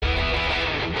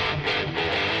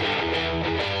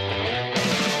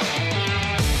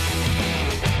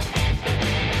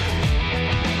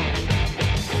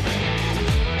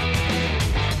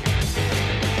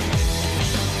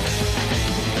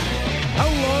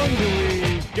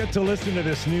get to listen to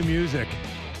this new music.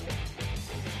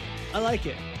 I like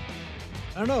it.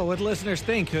 I don't know what listeners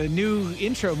think. New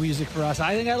intro music for us.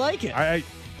 I think I like it.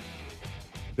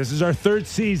 This is our third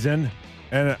season,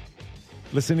 and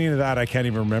listening to that, I can't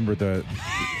even remember the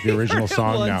original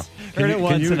song now. Heard it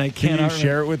once, and I cannot. Can you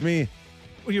share it with me?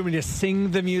 What, you want me to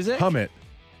sing the music? Hum it.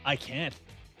 I can't.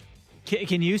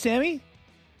 Can you, Sammy?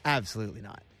 Absolutely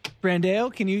not.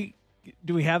 Brandeo, can you?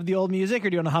 Do we have the old music, or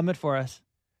do you want to hum it for us?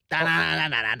 That's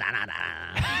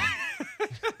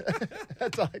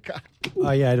all I got.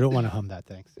 Oh, yeah, I don't want to hum that,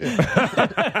 thanks.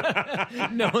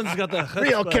 No one's got the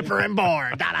Real Kipper and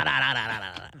Born.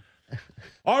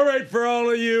 All right, for all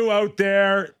of you out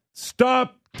there,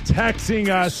 stop texting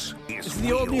us. It's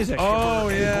the old music. Oh,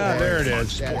 yeah, there it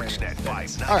is. Sportsnet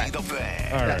 590 All right. The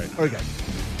Fan. All right. We're good.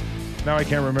 Now I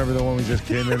can't remember the one we just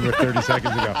came in with 30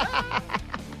 seconds ago.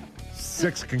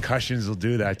 6 concussions will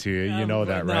do that to you. You know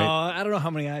that, No, right? I don't know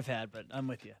how many I've had, but I'm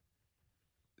with you.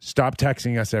 Stop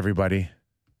texting us, everybody.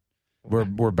 We're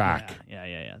back.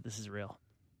 Yeah. This is real.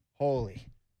 Holy.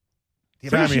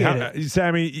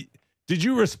 Sammy, did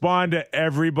you respond to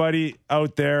everybody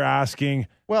out there asking,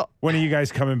 Well, when are you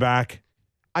guys coming back?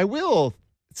 I will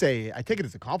say I take it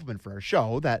as a compliment for our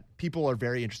show that people are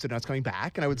very interested in us coming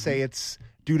back. And I would say it's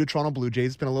due to Toronto Blue Jays.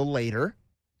 It's been a little later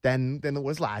than it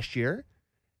was last year.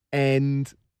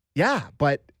 And yeah,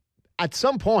 but at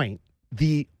some point,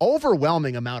 the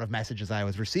overwhelming amount of messages I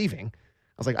was receiving, I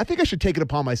was like, I think I should take it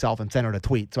upon myself and send out a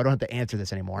tweet so I don't have to answer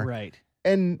this anymore. Right.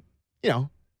 And,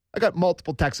 I got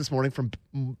multiple texts this morning from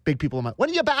big people. I'm like, when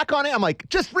are you back on it? I'm like,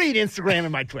 just read Instagram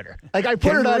and my Twitter. Like, I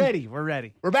put it on. We're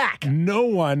ready. We're back. No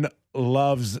one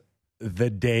loves the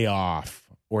day off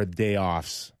or day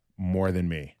offs more than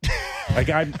me. Like,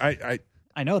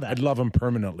 I know that. I'd love them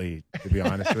permanently, to be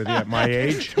honest with you, at my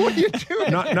age. What are you doing?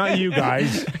 Not you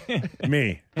guys,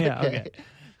 me. Yeah, okay.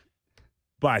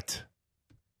 But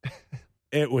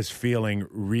it was feeling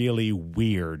really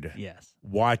weird. Yes.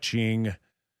 Watching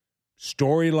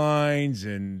storylines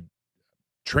and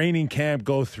training camp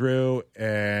go through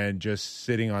and just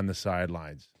sitting on the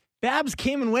sidelines. Babs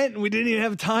came and went, and we didn't even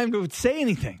have time to say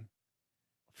anything.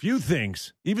 Few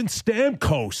things. Even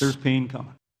Stamkos. There's pain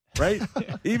coming. Right?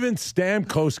 Even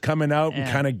Stamkos coming out and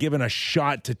kind of giving a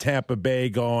shot to Tampa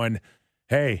Bay going,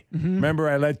 hey, remember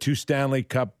I led 2 Stanley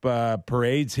Cup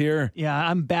parades here? Yeah,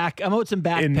 I'm back. I'm out some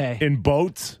back pay. In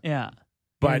boats? Yeah.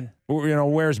 But,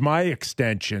 where's my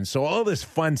extension? So all this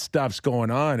fun stuff's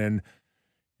going on, and,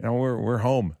 we're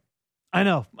home. I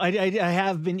know. I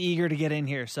have been eager to get in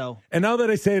here, so. And now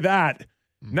that I say that,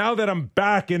 now that I'm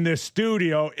back in this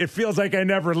studio, it feels like I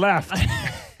never left.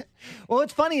 Well,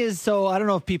 what's funny is, so I don't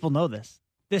know if people know this.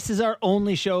 This is our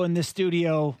only show in this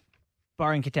studio,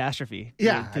 barring catastrophe.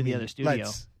 Yeah. To the other studio.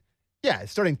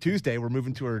 Starting Tuesday, we're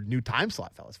moving to our new time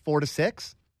slot, fellas. 4 to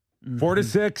 6. 4 to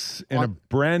 6 in a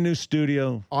brand new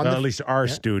studio. At least our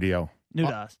studio. New to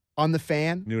us. On the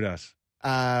Fan. New to us.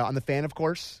 On the Fan, of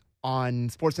course. On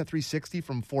Sportsnet 360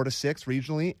 from 4 to 6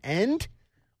 regionally. And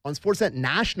on Sportsnet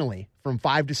nationally from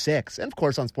 5 to 6. And, of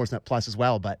course, on Sportsnet Plus as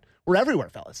well. But we're everywhere,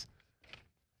 fellas.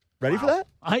 Ready for that?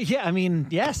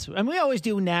 Yes. And we always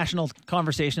do national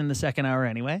conversation in the second hour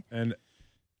anyway. And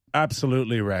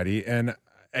absolutely ready. And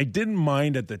I didn't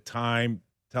mind at the time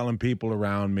telling people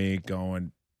around me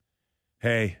going,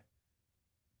 hey,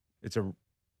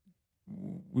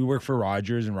 we work for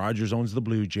Rogers, and Rogers owns the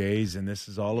Blue Jays, and this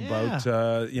is all about,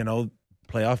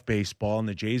 playoff baseball, and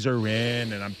the Jays are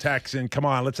in, and I'm texting, come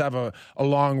on, let's have a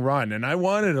long run. And I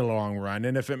wanted a long run.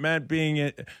 And if it meant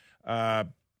being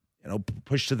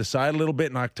pushed to the side a little bit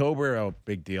in October,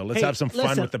 big deal. Let's have some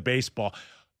fun with the baseball.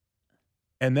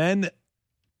 And then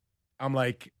I'm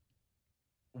like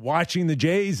watching the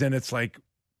Jays, and it's like,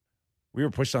 we were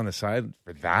pushed on the side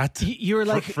for that. You were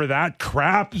like for that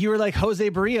crap. You were like Jose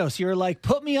Barrios. You were like,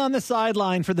 put me on the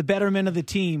sideline for the betterment of the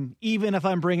team, even if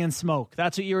I'm bringing smoke.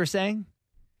 That's what you were saying.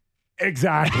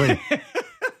 Exactly.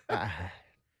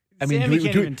 Do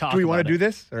we want to do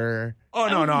this or? Oh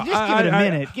no. Just give it a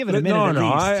minute. Give it a minute.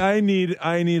 No. I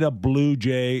need a Blue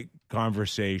Jay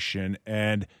conversation,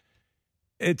 and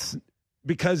it's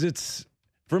because it's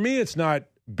for me. It's not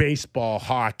baseball,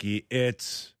 hockey.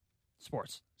 It's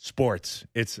sports.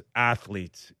 It's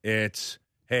athletes. It's,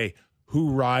 hey, who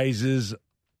rises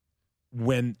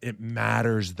when it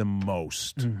matters the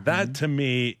most? Mm-hmm. That to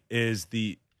me is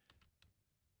the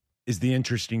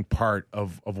interesting part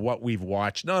of what we've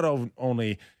watched, not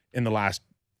only in the last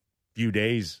few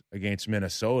days against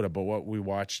Minnesota, but what we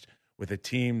watched with a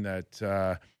team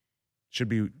that should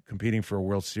be competing for a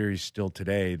World Series still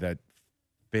today that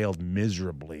failed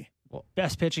miserably. Well,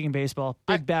 best pitching in baseball.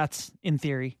 Big bats, in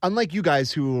theory. Unlike you guys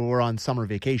who were on summer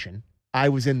vacation, I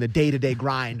was in the day-to-day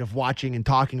grind of watching and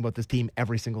talking about this team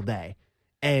every single day.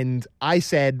 And I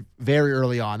said very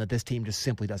early on that this team just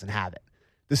simply doesn't have it.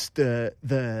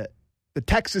 The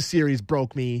Texas series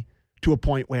broke me to a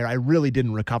point where I really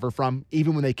didn't recover from.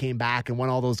 Even when they came back and won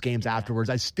all those games afterwards,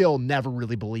 I still never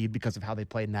really believed because of how they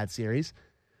played in that series.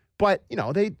 But, you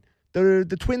know,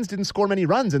 the Twins didn't score many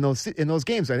runs in those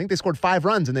games. I think they scored 5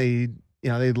 runs and they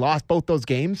lost both those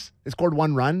games. They scored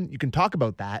 1 run. You can talk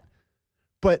about that.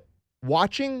 But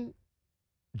watching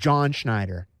John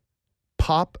Schneider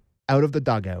pop out of the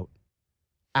dugout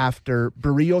after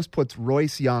Berríos puts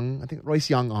Royce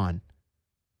Young on,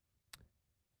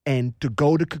 and to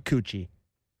go to Kikuchi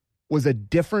was a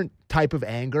different type of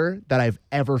anger that I've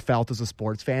ever felt as a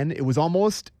sports fan. It was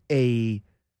almost a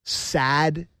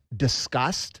sad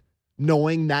disgust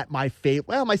knowing that my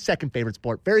second favorite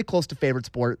sport, very close to favorite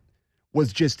sport,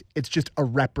 it's just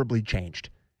irreparably changed.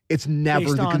 It's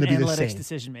never going to be the same.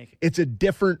 Decision making. It's a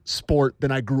different sport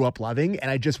than I grew up loving, and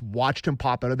I just watched him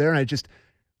pop out of there, and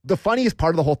the funniest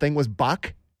part of the whole thing was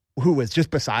Buck, who was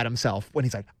just beside himself when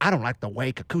he's like, I don't like the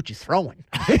way Kikuchi's throwing.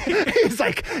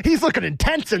 he's looking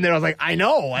intense in there. I was like, I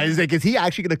know. I was like, is he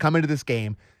actually going to come into this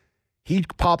game? He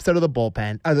pops out of the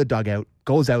bullpen, out of the dugout,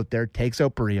 goes out there, takes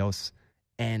out Berríos,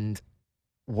 and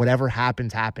whatever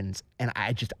happens. And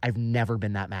I've never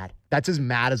been that mad. That's as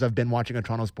mad as I've been watching a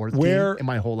Toronto sports team in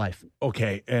my whole life.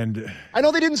 Okay, and I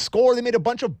know they didn't score. They made a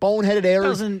bunch of boneheaded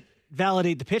errors. Doesn't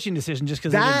validate the pitching decision just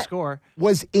because they didn't score.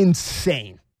 Was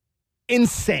insane.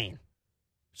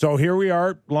 So here we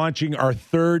are launching our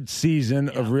 3rd season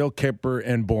of Real Kipper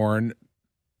and Bourne.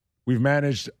 We've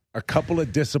managed a couple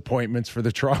of disappointments for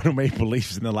the Toronto Maple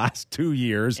Leafs in the last 2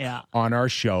 years on our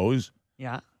shows.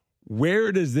 Yeah.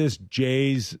 Where does this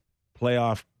Jays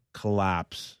playoff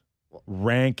collapse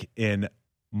rank in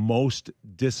most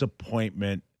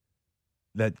disappointment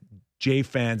that Jay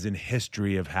fans in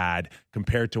history have had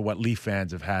compared to what Leaf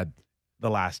fans have had the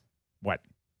last,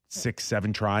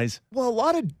 6-7 tries? Well, a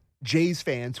lot of Jays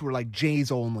fans who are like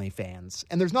Jays only fans,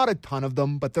 and there's not a ton of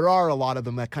them, but there are a lot of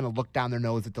them that kind of look down their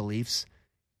nose at the Leafs.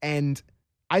 And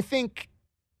I think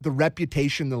the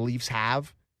reputation the Leafs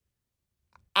have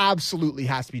absolutely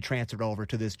has to be transferred over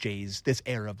to this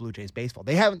era of Blue Jays baseball.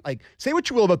 They haven't, say what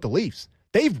you will about the Leafs.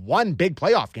 They've won big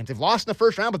playoff games. They've lost in the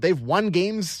first round, but they've won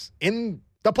games in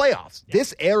the playoffs. Yeah.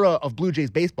 This era of Blue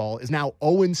Jays baseball is now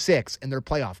 0-6 in their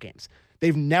playoff games.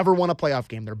 They've never won a playoff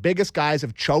game. Their biggest guys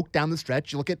have choked down the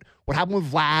stretch. You look at what happened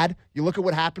with Vlad. You look at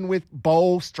what happened with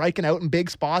Bo striking out in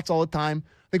big spots all the time.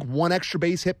 I think 1 extra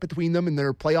base hit between them in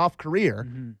their playoff career.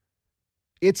 Mm-hmm.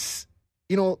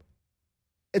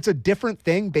 It's a different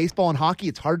thing, baseball and hockey.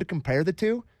 It's hard to compare the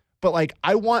two. But,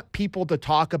 I want people to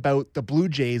talk about the Blue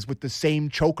Jays with the same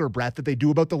choker breath that they do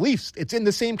about the Leafs. It's in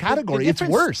the same category. It's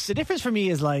worse. The difference for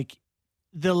me is,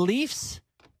 the Leafs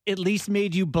at least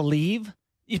made you believe,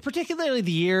 particularly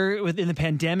the year within the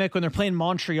pandemic when they're playing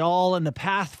Montreal and the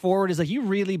path forward is you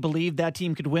really believed that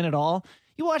team could win it all.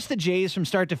 You watch the Jays from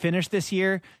start to finish this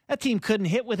year. That team couldn't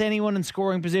hit with anyone in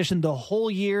scoring position the whole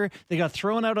year. They got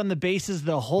thrown out on the bases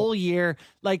the whole year.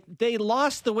 They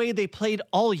lost the way they played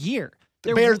all year.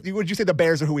 The Bears, would you say the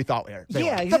Bears are who we thought we were?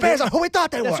 The Bears are who we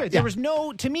thought they were. Right. Yeah. There was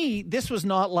to me, this was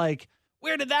not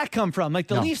where did that come from?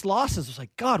 The Leafs losses was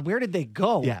God, where did they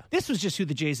go? Yeah. This was just who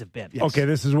the Jays have been. Yes. Okay,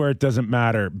 this is where it doesn't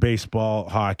matter. Baseball,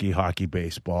 hockey,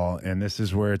 baseball. And this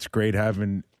is where it's great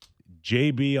having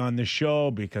JB on the show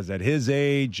because at his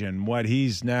age and what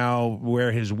he's now,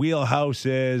 where his wheelhouse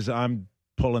is, I'm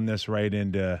pulling this right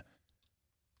into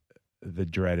the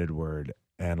dreaded word,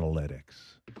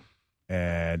 analytics.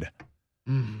 And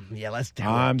let's do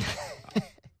it.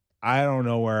 I don't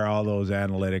know where all those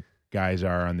analytic guys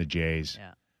are on the Jays.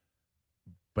 Yeah.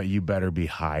 But you better be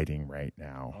hiding right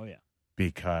now. Oh, yeah.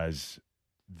 Because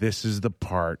this is the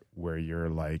part where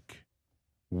you're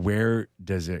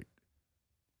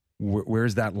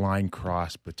where's that line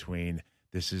cross between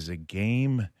this is a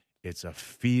game, it's a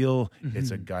feel,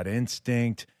 it's a gut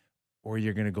instinct, or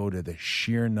you're going to go to the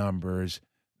sheer numbers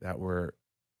that were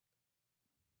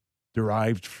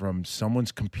derived from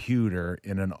someone's computer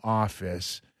in an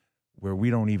office where we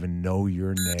don't even know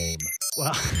your name.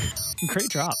 Well, great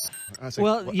drop. This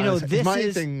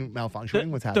is thing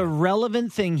malfunctioning. What's happening? The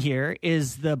relevant thing here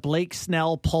is the Blake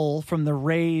Snell pull from the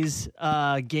Rays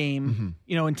game,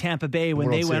 in Tampa Bay when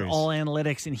they went all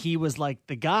analytics, and he was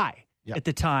the guy at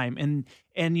the time.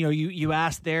 And you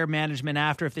asked their management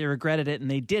after if they regretted it,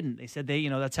 and they didn't. They said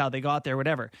that's how they got there,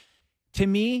 whatever. To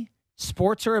me,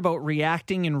 sports are about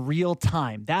reacting in real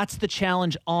time. That's the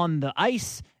challenge on the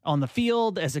ice, on the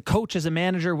field, as a coach, as a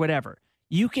manager, whatever.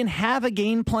 You can have a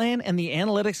game plan, and the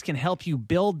analytics can help you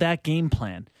build that game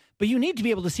plan. but you need to be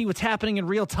able to see what's happening in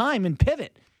real time and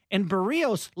pivot. And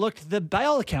Barrios looked, by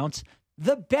all accounts,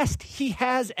 the best he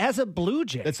has as a Blue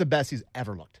Jay. That's the best he's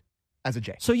ever looked as a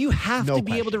Jay. So you have No to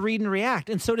be able question. to read and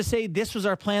react. And so to say this was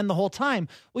our plan the whole time,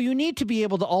 well, you need to be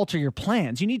able to alter your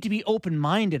plans. You need to be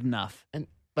open-minded enough. And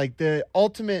like the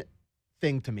ultimate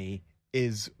thing to me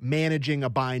is managing a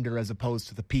binder as opposed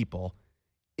to the people.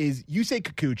 Is Yusei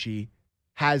Kikuchi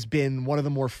has been one of the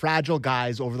more fragile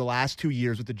guys over the last 2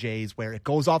 years with the Jays, where it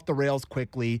goes off the rails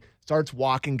quickly, starts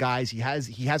walking guys. He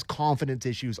has confidence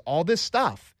issues, all this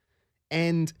stuff.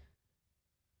 And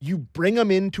you bring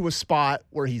him into a spot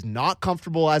where he's not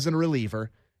comfortable as a reliever.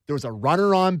 There was a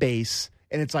runner on base,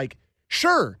 and it's like,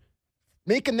 sure,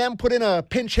 making them put in a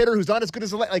pinch hitter who's not as good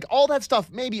as like all that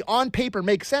stuff maybe on paper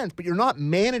makes sense, but you're not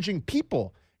managing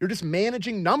people. You're just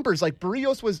managing numbers. Like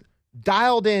Barrios was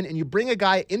dialed in, and you bring a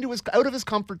guy out of his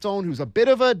comfort zone who's a bit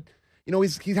of a,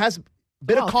 he has a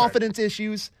bit of confidence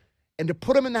issues, and to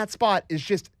put him in that spot is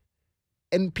just,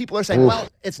 and people are saying, well,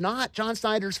 it's not John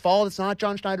Schneider's fault. It's not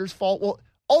John Schneider's fault. Well,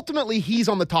 ultimately, he's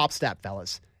on the top step,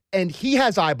 fellas, and he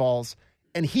has eyeballs,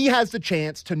 and he has the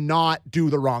chance to not do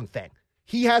the wrong thing.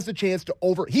 He has the chance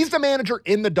to he's the manager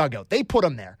in the dugout. They put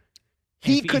him there.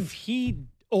 If he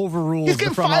overrules he's getting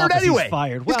the front fired office, anyway. He's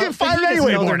fired. He's getting fired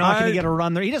anyway. They're not going to get a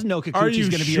run there. He doesn't know Kikuchi's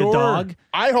going to be a dog.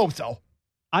 I hope so.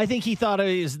 I think he thought it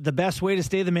is the best way to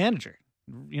stay the manager.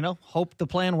 Hope the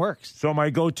plan works. So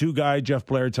my go-to guy, Jeff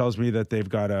Blair, tells me that they've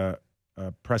got a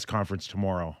press conference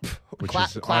tomorrow, which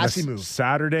is classy on a move.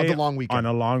 Saturday of the long weekend. on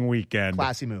a long weekend.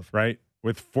 Classy move. Right?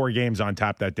 With 4 games on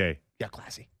tap that day. Yeah,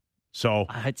 classy. So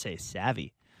I'd say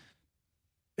savvy.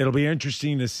 It'll be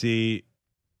interesting to see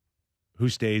who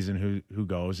stays and who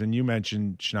goes. And you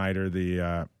mentioned Schneider,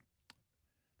 the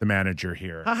manager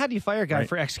here. How do you fire a guy Right.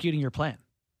 for executing your plan?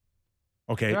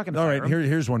 Okay. They're not gonna All fire right.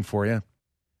 Here's one for you.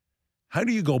 How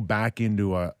do you go back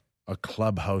into a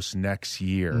clubhouse next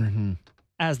year Mm-hmm.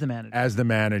 As the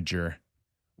manager,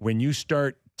 when you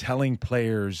start telling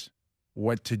players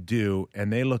what to do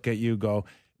and they look at you go,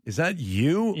 is that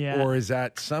you Yeah. or is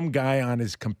that some guy on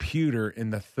his computer in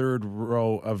the third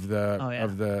row of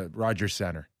the Rogers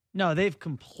Center? No, they've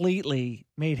completely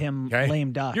made him Okay.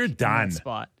 lame duck. You're in done. that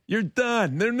spot. You're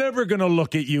done. They're never going to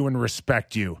look at you and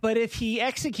respect you. But if he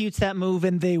executes that move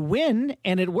and they win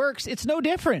and it works, it's no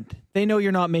different. They know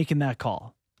you're not making that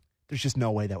call. There's just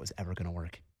no way that was ever going to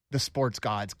work. The sports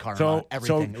gods, karma,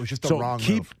 everything. It was just the wrong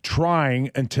keep move.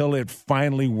 trying until it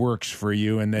finally works for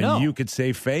you, and then you could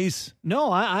save face.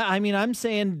 No, I mean, I'm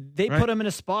saying they put him in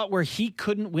a spot where he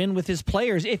couldn't win with his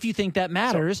players, if you think that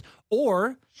matters,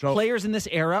 or players in this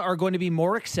era are going to be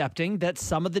more accepting that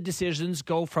some of the decisions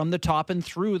go from the top and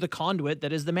through the conduit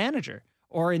that is the manager,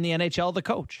 or in the NHL, the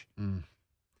coach.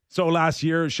 So last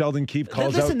year, Sheldon Keefe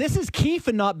calls out. Listen, this is Keefe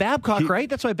and not Babcock, right?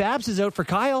 That's why Babs is out for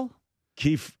Kyle.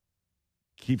 Keefe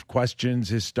questions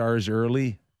his stars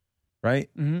early, right?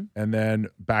 Mm-hmm. And then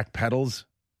backpedals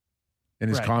in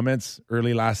his comments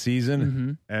early last season.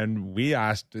 Mm-hmm. And we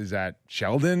asked, is that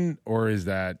Sheldon or is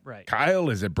that Right.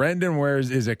 Kyle? Is it Brendan? Where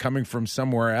is it coming from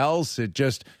somewhere else? It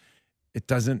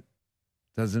doesn't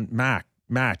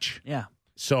match. Yeah.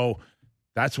 So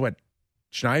that's what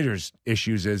Schneider's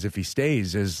issues is if he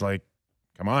stays, is like,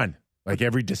 come on. Like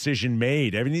every decision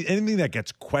made, anything that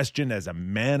gets questioned as a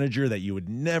manager that you would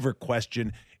never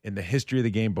question in the history of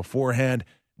the game beforehand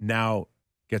now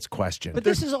gets questioned. But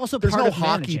this is also There's part no of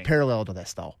hockey managing. parallel to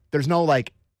this, though. There's no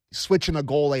like switching a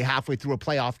goalie halfway through a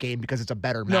playoff game because it's a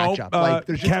better matchup. Like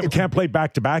there's just, can't play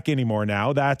back to back anymore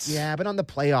now. That's but on the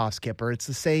playoffs, Kipper, it's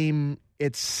the same.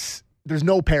 There's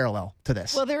no parallel to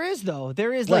this. Well, there is, though.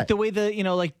 There is, What? like the way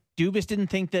like Dubas didn't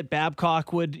think that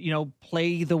Babcock would,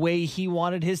 play the way he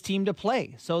wanted his team to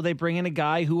play. So they bring in a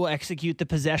guy who will execute the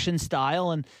possession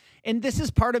style. And this is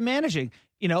part of managing.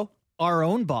 Our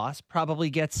own boss probably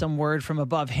gets some word from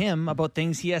above him about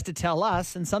things he has to tell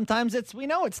us. And sometimes we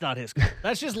know it's not his.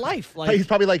 That's just life. Like he's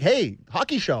probably like, hey,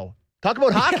 hockey show. Talk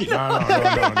about hockey. No.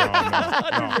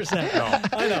 100%.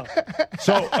 I know.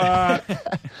 So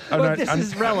This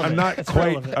is relevant.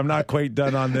 I'm not quite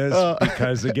done on this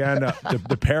because again,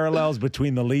 the parallels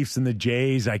between the Leafs and the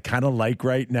Jays, I kind of like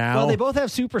right now. Well, they both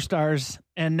have superstars,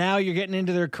 and now you're getting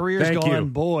into their careers. Thank going, you.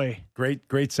 boy,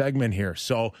 Great segment here.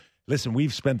 So listen,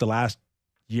 we've spent the last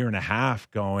year and a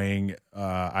half going.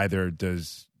 Either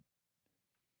does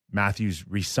Matthews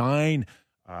resign?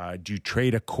 Do you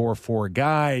trade a core 4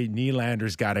 guy?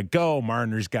 Nylander's got to go.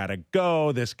 Marner's got to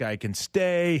go. This guy can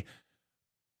stay.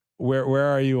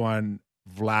 Where are you on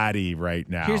Vladdy right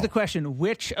now? Here's the question.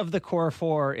 Which of the core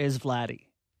 4 is Vladdy?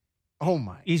 Oh,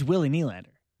 my. He's Willie Nylander.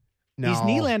 No. He's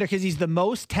Nylander because he's the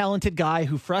most talented guy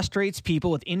who frustrates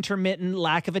people with intermittent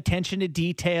lack of attention to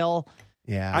detail.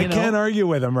 Yeah. I can't argue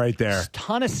with him right there.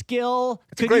 Ton of skill.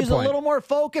 That's a Could great use point. a little more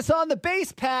focus on the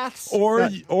base paths.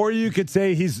 Or you could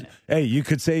say he's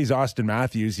Austin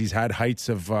Matthews. He's had heights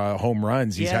of home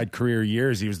runs. He's had career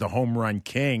years. He was the home run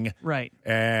king. Right.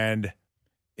 And,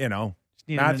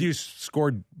 Matthews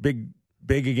scored big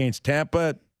against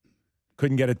Tampa.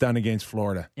 Couldn't get it done against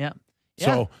Florida. Yeah.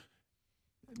 So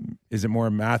is it more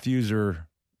Matthews or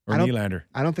Nylander?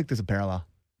 I don't think there's a parallel.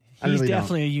 He's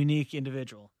definitely a unique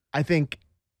individual. I think,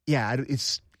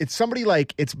 it's somebody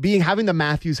like having the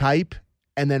Matthews hype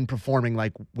and then performing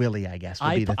like Willie, I guess.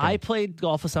 I played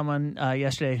golf with someone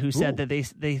yesterday who said that they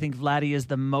think Vladdy is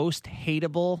the most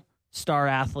hateable star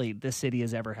athlete this city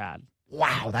has ever had.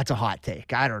 Wow, that's a hot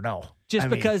take. I don't know.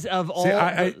 Because of all,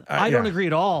 I don't agree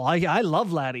at all. I love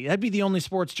Vladdy. That'd be the only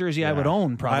sports jersey I would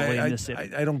own probably in this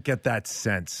city. I don't get that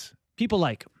sense. People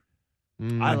like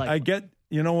him. I like him. I get.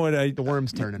 You know what? The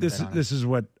worms turn. This is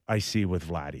what I see with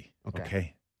Vladdy.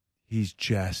 Okay, he's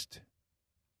just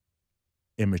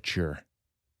immature.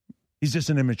 He's just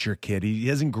an immature kid. He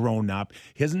hasn't grown up.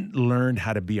 He hasn't learned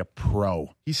how to be a pro.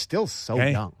 He's still so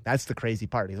young. That's the crazy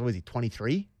part. What is he,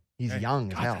 23? He's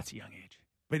young as hell. That's a young age.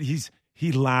 But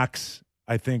he lacks,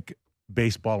 I think,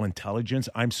 baseball intelligence.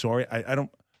 I'm sorry. I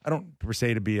don't per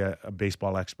se to be a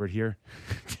baseball expert here.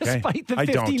 Despite the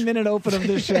 15-minute open of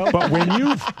this show. But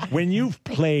when you've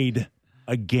played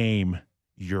a game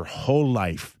your whole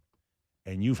life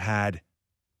and you've had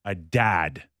a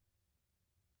dad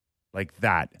like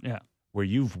that, where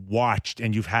you've watched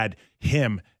and you've had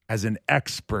him as an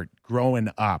expert growing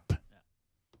up,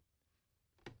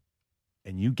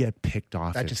 and you get picked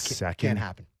off that at just second. Can't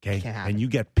happen. Okay, can't happen. And you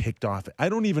get picked off. I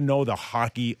don't even know the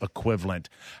hockey equivalent.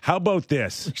 How about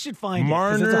this? We should find it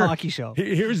because it's a hockey show.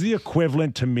 Here's the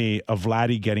equivalent to me of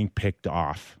Vladdy getting picked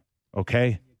off.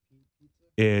 Okay,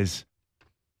 is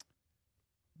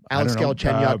Alex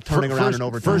Galchenyuk turning around in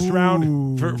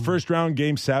overtime. First round,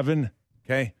 game 7.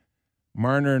 Okay,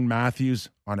 Marner and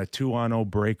Matthews on a 2-on-0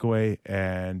 breakaway,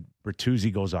 and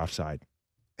Bertuzzi goes offside.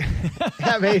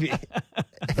 Yeah, maybe.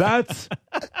 That's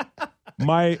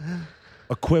my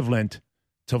equivalent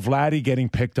to Vladdy getting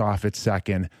picked off at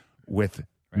second with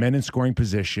men in scoring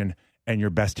position and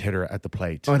your best hitter at the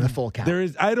plate. Oh, the full count.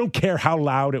 I don't care how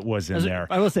loud it was in there.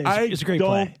 I will say it's a great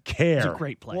play. I don't care. It's a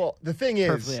great play. Well, the thing is,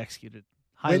 perfectly executed.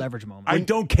 High leverage moment. I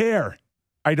don't care.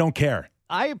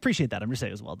 I appreciate that. I'm just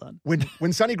saying it was well done.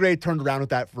 When Sonny Gray turned around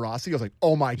with that ferocity, I was like,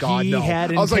 oh my God, no. I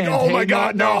was like, oh my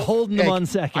God, no. Holding them on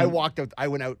second. I walked out. I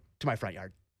went out to my front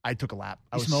yard. I took a lap.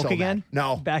 I was smoke so again? mad.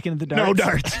 No. Back into the darts? No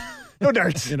darts. No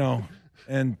darts.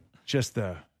 And just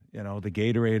the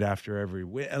Gatorade after every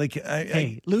win.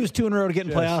 Lose 2 in a row to get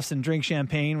in playoffs and drink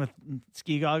champagne with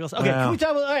ski goggles. Okay, can we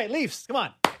talk about, all right, Leafs, come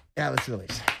on. Yeah, let's do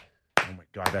Leafs. Oh my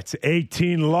God, that's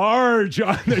 18 large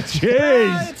on the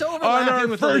Jays. It's overlapping on our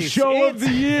with first show of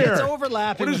the year. It's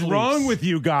overlapping. What is wrong with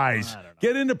you guys?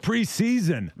 Get into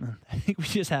preseason. I think we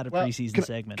just had a preseason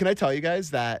segment. Can I tell you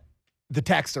guys that the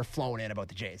texts are flowing in about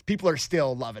the Jays? People are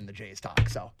still loving the Jays talk.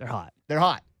 So they're hot. They're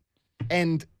hot.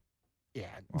 And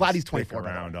Vladdy's 24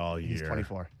 around all year. He's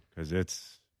 24 because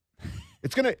it's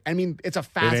gonna. I mean, it's a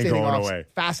fascinating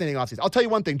offseason. I'll tell you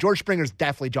one thing: George Springer's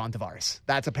definitely John Tavares.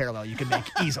 That's a parallel you can make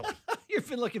easily. You've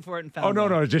been looking for it and found. Oh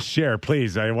no, just share,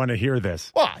 please. I want to hear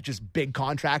this. Well, just big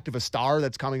contract of a star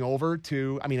that's coming over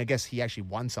to. I mean, I guess he actually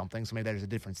won something, so maybe there's a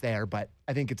difference there. But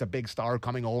I think it's a big star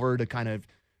coming over to kind of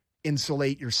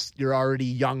insulate your already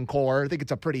young core. I think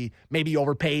it's a pretty maybe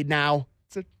overpaid now.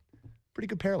 It's a pretty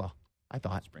good parallel, I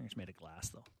thought. Springer's made of glass,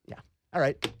 though. Yeah. All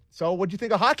right. So, what'd you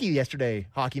think of hockey yesterday,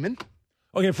 hockeyman?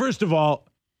 Okay, first of all,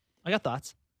 I got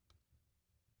thoughts.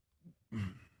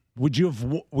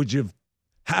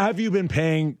 Have you been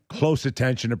paying close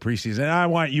attention to preseason? I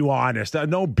want you honest.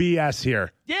 No BS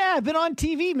here. Yeah, I've been on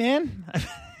TV, man.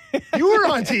 You were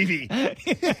on TV.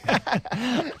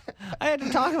 I had to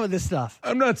talk about this stuff.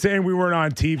 I'm not saying we weren't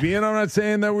on TV, and I'm not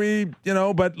saying that we,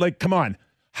 but come on.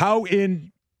 How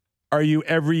in are you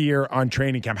every year on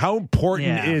training camp? How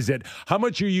important is it? How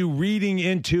much are you reading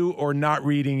into or not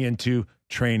reading into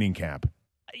training camp?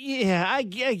 Yeah, I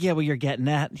get what you're getting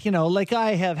at.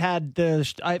 I have had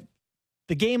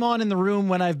the game on in the room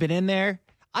when I've been in there.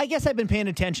 I guess I've been paying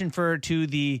attention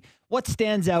to what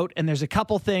stands out, and there's a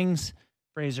couple things.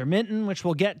 Fraser Minton, which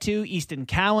we'll get to. Easton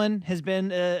Cowan has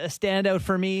been a standout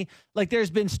for me.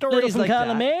 There's been stories like that.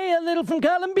 A little from column A, a little from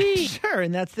column B. Sure,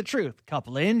 and that's the truth.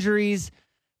 Couple of injuries.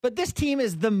 But this team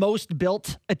is the most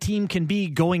built a team can be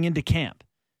going into camp.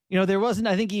 There wasn't,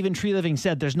 I think even Tree Living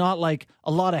said, there's not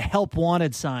a lot of help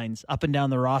wanted signs up and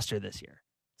down the roster this year.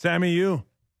 Sammy, you?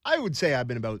 I would say I've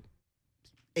been about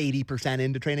 80%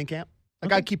 into training camp.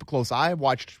 Like, I keep a close eye. I've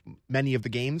watched many of the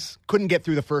games. Couldn't get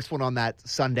through the first one on that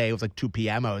Sunday. It was like 2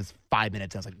 p.m. I was 5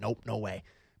 minutes. I was like, nope, no way.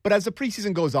 But as the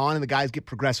preseason goes on and the guys get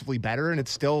progressively better and they're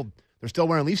still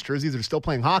wearing Leafs jerseys, they're still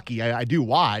playing hockey, I do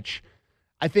watch.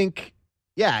 I think,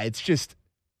 it's just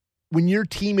when your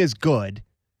team is good,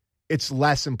 it's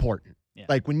less important. Yeah.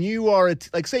 Like when you are,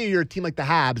 say you're a team like the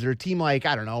Habs or a team like,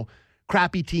 I don't know,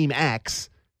 crappy team X,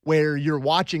 where you're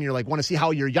watching, you're like, want to see how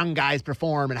your young guys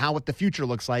perform and what the future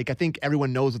looks like. I think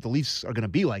everyone knows what the Leafs are going to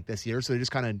be like this year, so they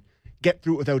just kind of get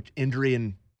through it without injury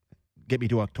and get me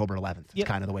to October 11th. It's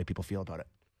kind of the way people feel about it.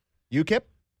 You, Kip?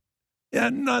 Yeah,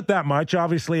 not that much.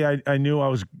 Obviously, I knew I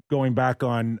was going back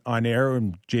on air,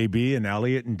 and JB and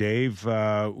Elliot and Dave.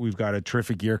 We've got a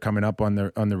terrific year coming up on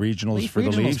the regionals for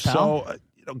the Leafs. So,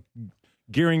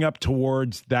 gearing up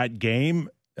towards that game.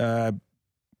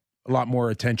 A lot more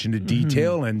attention to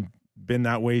detail, and been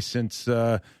that way since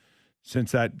that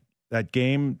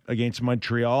game against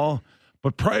Montreal.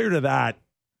 But prior to that,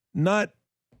 not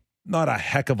a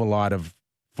heck of a lot of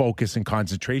focus and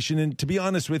concentration. And to be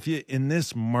honest with you, in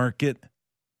this market,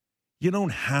 you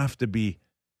don't have to be,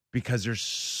 because there's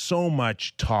so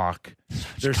much talk.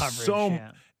 There's coverage,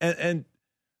 and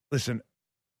listen,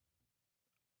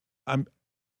 I'm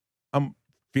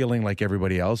feeling like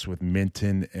everybody else with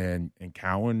Minten and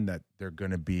Cowan, that they're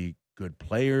going to be good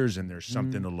players and there's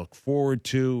something to look forward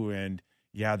to. And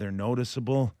they're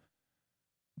noticeable.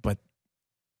 But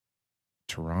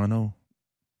Toronto,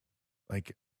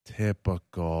 like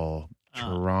typical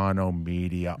Toronto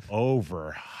media,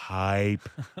 overhype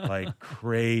like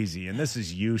crazy. And this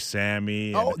is you,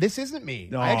 Sammy. Oh, this isn't me.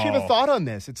 No, I actually have a thought on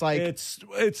this. It's like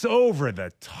it's over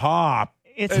the top.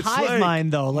 It's hive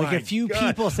mind, though. Like, a few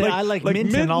people say, I like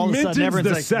Minten, all of a sudden Minten's everyone's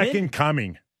the like, second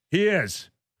coming. He is.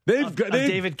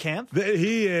 David Kampf?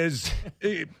 He is.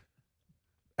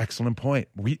 Excellent point.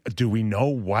 Do we know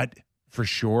what for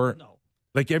sure? No.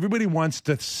 Like, everybody wants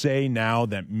to say now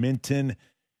that Minten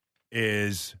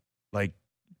is, like,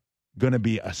 going to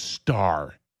be a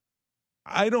star.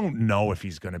 I don't know if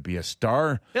he's going to be a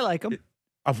star. They like him.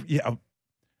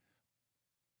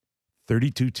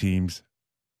 32 teams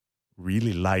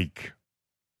really like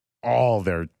all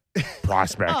their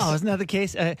prospects. Oh, isn't that the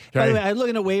case? By the way, I was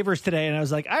looking at waivers today, and I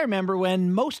was like, I remember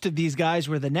when most of these guys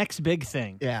were the next big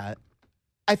thing. Yeah.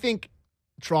 I think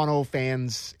Toronto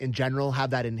fans in general have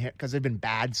that because they've been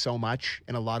bad so much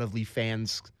in a lot of Leaf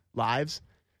fans' lives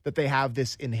that they have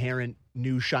this inherent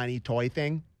new shiny toy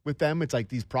thing with them. It's like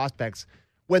these prospects,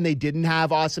 when they didn't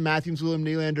have Austin Matthews, William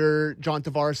Nylander, John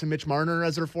Tavares, and Mitch Marner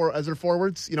as their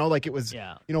forwards, like it was,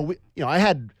 I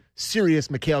had serious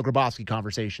Mikhail Grabowski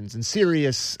conversations and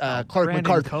serious Clark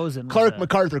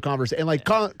MacArthur conversations, and like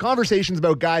conversations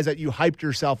about guys that you hyped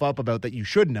yourself up about that you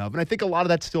shouldn't have. And I think a lot of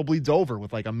that still bleeds over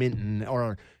with like a Minten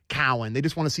or Cowan. They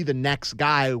just want to see the next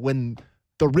guy when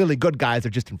the really good guys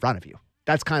are just in front of you.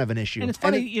 That's kind of an issue. And it's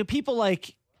funny, people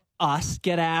like us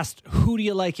get asked, who do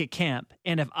you like at camp?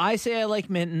 And if I say I like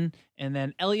Minten, and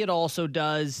then Elliot also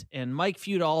does, and Mike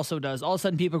Feud also does, all of a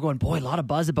sudden people are going, boy, a lot of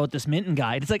buzz about this Minten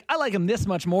guy. And it's like, I like him this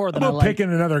much more than I like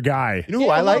picking another guy. You know who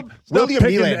I like? William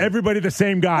Nylander. Everybody the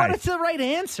same guy. But it's the right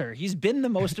answer. He's been the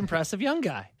most impressive young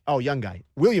guy. Oh, young guy.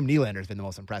 William Nylander's been the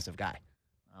most impressive guy.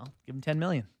 Well, give him $10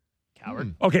 million.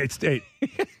 Coward. Okay,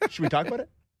 should we talk about it?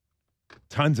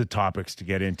 Tons of topics to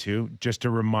get into. Just to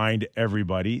remind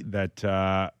everybody that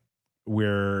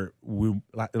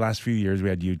last few years we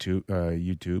had YouTube.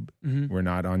 Mm-hmm. We're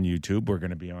not on YouTube. We're going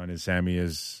to be on, as Sammy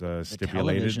has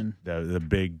stipulated, the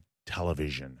big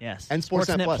television. Yes, and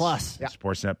Sportsnet Plus. Yeah.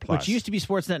 Sportsnet Plus, which used to be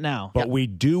Sportsnet now. But we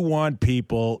do want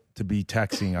people to be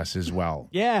texting us as well.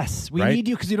 Yes, we need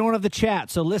you because you don't have the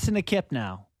chat. So listen to Kip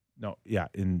now. No,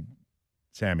 in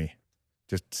Sammy.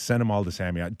 Just send them all to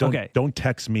Sammy. Don't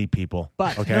text me, people.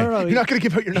 But okay, no, you're not going to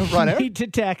give out your number on air. You need to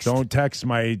text. Don't text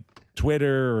my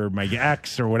Twitter or my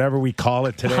X or whatever we call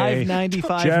it today.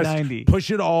 590. Just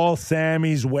push it all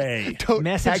Sammy's way. Don't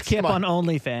message Kip on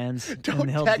OnlyFans. Don't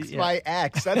text my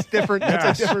ex. That's different.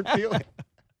 That's a different feeling.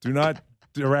 Do not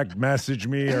direct message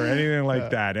me or anything like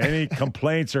that. Any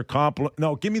complaints or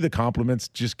no, give me the compliments.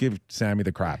 Just give Sammy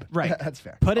the crap. Right. That's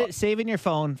fair. Save in your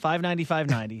phone,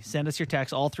 590. Send us your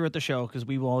text all throughout the show because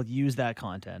we will use that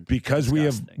content. Because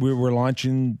we're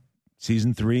launching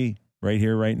season 3 right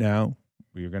here, right now.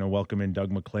 We are going to welcome in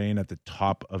Doug MacLean at the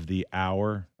top of the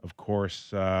hour. Of course,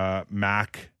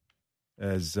 Mac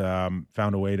has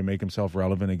found a way to make himself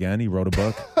relevant again. He wrote a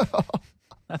book.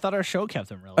 I thought our show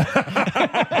kept him relevant.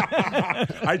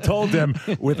 I told him,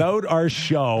 without our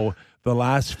show, the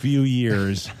last few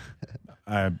years,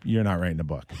 you're not writing a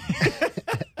book.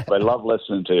 I love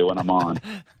listening to you when I'm on.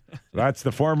 That's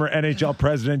the former NHL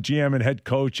president, GM, and head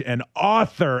coach, and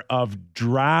author of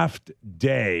Draft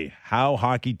Day: How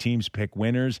Hockey Teams Pick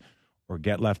Winners or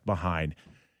Get Left Behind.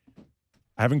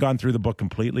 I haven't gone through the book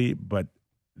completely, but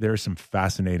there's some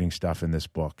fascinating stuff in this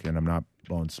book, and I'm not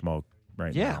blowing smoke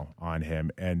now on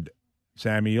him. And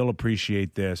Sammy, you'll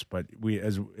appreciate this, but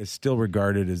it's still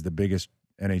regarded as the biggest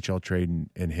NHL trade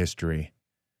in history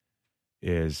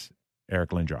is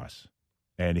Eric Lindros.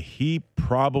 And he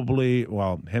probably,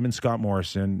 him and Scott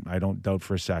Morrison, I don't doubt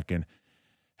for a second,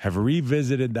 have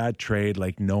revisited that trade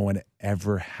like no one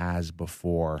ever has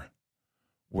before,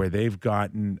 where they've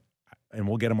gotten, and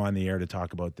we'll get him on the air to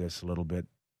talk about this a little bit,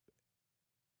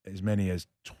 as many as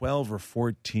 12 or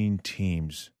 14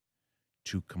 teams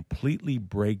to completely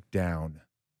break down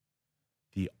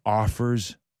the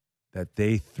offers that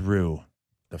they threw.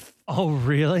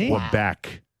 Really?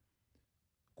 Quebec.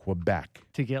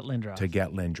 To get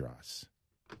Lindros.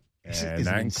 And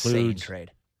that includes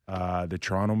trade. The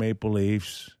Toronto Maple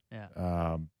Leafs.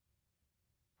 Yeah.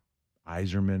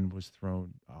 Yzerman was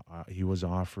thrown. He was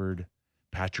offered.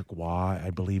 Patrick Waugh, I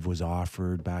believe, was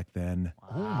offered back then.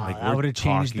 Wow, that would have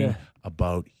changed the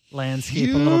about landscape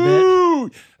a little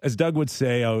bit. As Doug would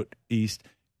say out east,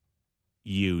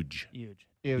 huge.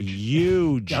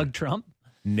 Doug Trump?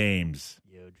 Names.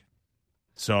 Huge.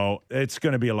 So it's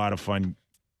going to be a lot of fun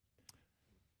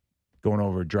going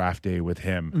over Draft Day with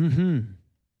him. Mm-hmm.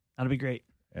 That'll be great.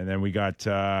 And then we got,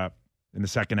 in the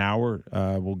second hour,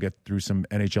 we'll get through some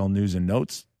NHL news and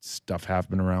notes, stuff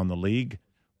happening around the league.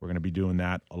 We're going to be doing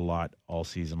that a lot all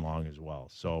season long as well.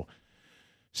 So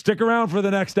stick around for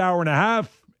the next hour and a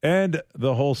half and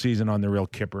the whole season on the Real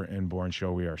Kipper and Bourne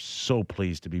Show. We are so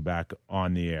pleased to be back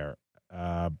on the air.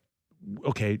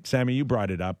 Okay, Sammy, you brought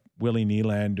it up. Willie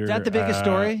Nylander. Is that the biggest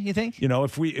story, you think? You know,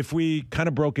 if we kind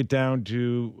of broke it down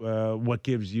to what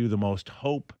gives you the most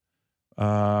hope,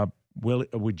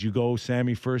 would you go,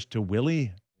 Sammy, first to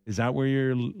Willie? Is that where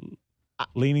you're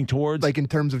leaning towards? Like in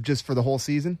terms of just for the whole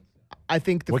season? I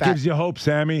think what gives you hope,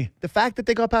 Sammy? The fact that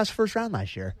they got past first round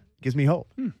last year gives me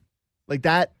hope. Like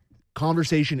that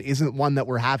conversation isn't one that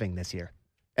we're having this year.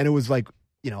 And it was like,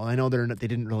 you know, I know they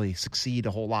didn't really succeed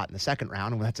a whole lot in the second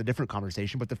round, and that's a different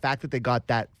conversation. But the fact that they got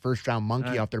that first round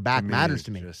monkey off their back matters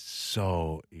to me. Just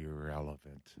so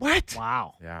irrelevant. What?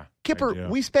 Wow. Yeah. Kipper,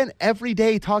 we spent every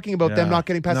day talking about them not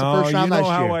getting past the first round last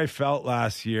year. You know how I felt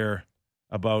last year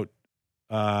about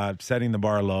setting the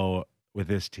bar low with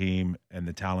this team and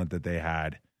the talent that they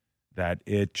had, that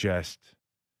it's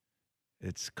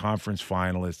conference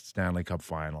finalists, Stanley Cup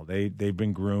final. They've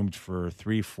been groomed for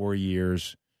 3-4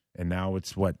 years, and now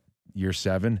it's year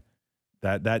 7.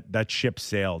 That ship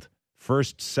sailed.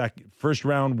 First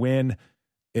round win.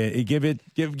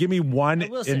 Give me one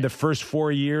in the first 4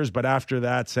 years, but after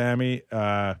that, Sammy,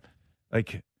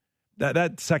 like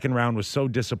that second round was so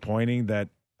disappointing that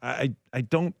I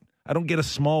don't get a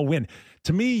small win.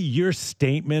 To me, your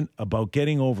statement about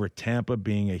getting over Tampa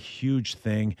being a huge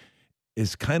thing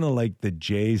is kind of like the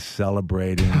Jays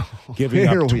celebrating giving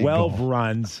up 12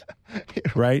 runs,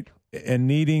 right? And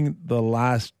needing the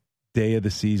last day of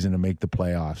the season to make the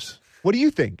playoffs. What do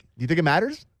you think? Do you think it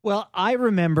matters? Well, I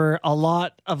remember a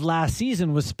lot of last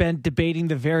season was spent debating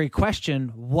the very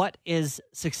question, what is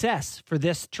success for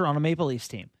this Toronto Maple Leafs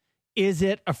team? Is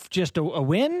it just a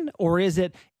win, or is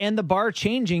it, and the bar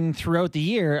changing throughout the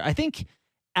year? I think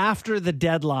after the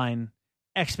deadline,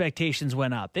 expectations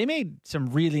went up. They made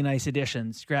some really nice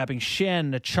additions, grabbing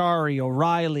Shen, Achari,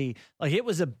 O'Reilly. Like, it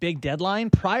was a big deadline.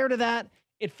 Prior to that,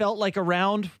 it felt like a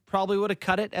round probably would have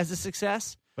cut it as a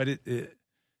success. But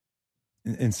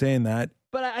in saying that,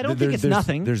 but I don't think it's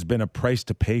nothing. There's been a price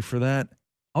to pay for that.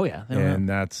 Oh yeah, and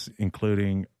that's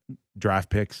including draft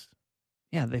picks.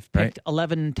 Yeah, they've picked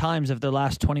 11 times of their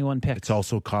last 21 picks. It's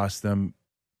also cost them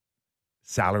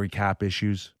salary cap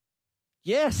issues.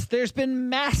 Yes, there's been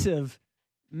massive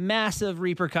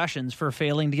repercussions for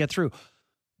failing to get through.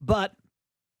 But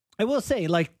I will say,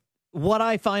 like, what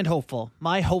I find hopeful,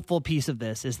 my hopeful piece of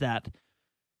this is that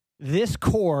this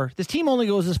team only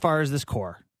goes as far as this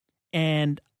core.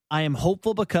 And I am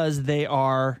hopeful because they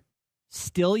are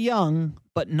still young,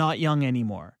 but not young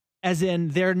anymore. As in,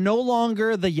 they're no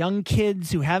longer the young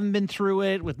kids who haven't been through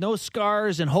it with no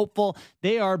scars and hopeful.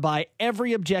 They are, by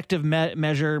every objective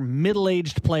measure,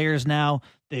 middle-aged players now.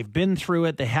 They've been through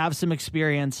it. They have some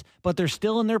experience, but they're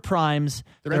still in their primes.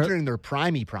 They're entering their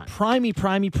primey prime.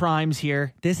 Primey primes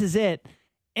here. This is it.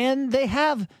 And they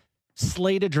have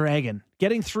slayed a dragon.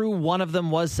 Getting through one of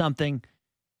them was something.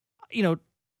 You know,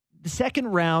 the second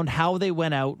round, how they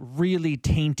went out really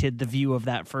tainted the view of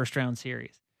that first round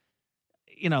series.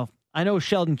 You know, I know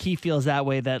Sheldon Keefe feels that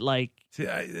way, that, like, See,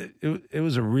 it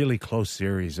was a really close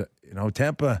series.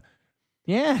 Tampa.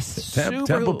 Yes,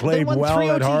 Tampa played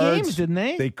well at Hearts. Games, didn't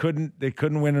they? They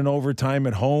couldn't win an overtime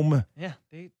at home. Yeah,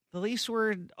 the Leafs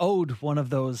were owed one of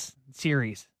those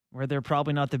series where they're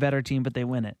probably not the better team, but they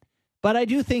win it. But I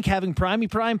do think having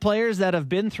prime players that have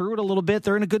been through it a little bit,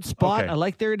 they're in a good spot. Okay. I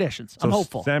like their additions. I'm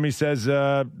hopeful. Sammy says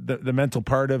the mental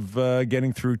part of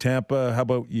getting through Tampa. How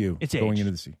about you? It's going age.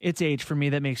 Into the season. It's age for me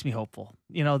that makes me hopeful.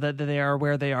 That they are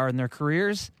where they are in their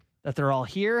careers, that they're all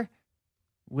here.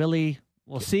 Willie,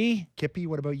 we'll see. Kippy,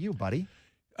 what about you, buddy?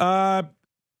 One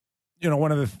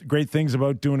of the great things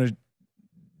about doing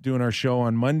our show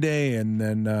on Monday and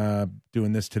then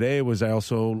doing this today was I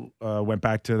also went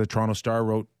back to the Toronto Star,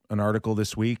 wrote an article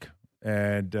this week,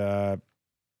 and that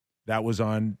was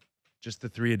on just the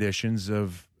 3 editions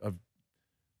of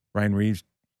Ryan Reeves,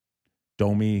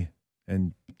 Domi,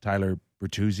 and Tyler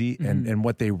Bertuzzi, and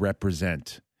what they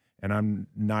represent. And I'm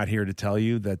not here to tell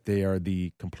you that they are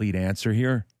the complete answer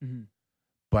here,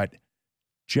 but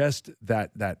just that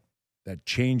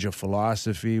change of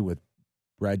philosophy with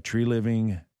Brad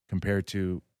Treliving compared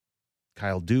to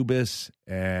Kyle Dubas,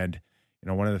 and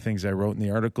one of the things I wrote in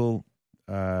the article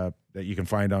that you can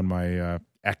find on my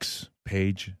X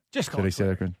page. Just call it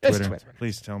Twitter. Twitter.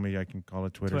 Please tell me I can call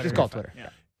it Twitter. Just call it Twitter. Yeah.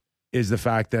 Is the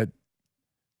fact that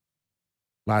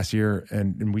last year,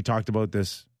 and we talked about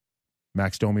this,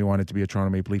 Max Domi wanted to be a Toronto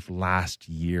Maple Leaf last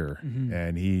year,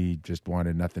 and he just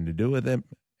wanted nothing to do with him.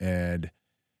 And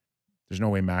there's no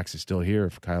way Max is still here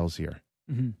if Kyle's here.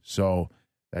 So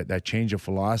that change of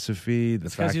philosophy, the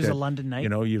fact that he's a London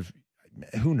Knight.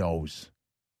 Who knows?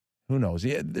 Who knows?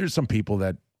 Yeah, there's some people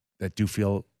that do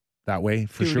feel that way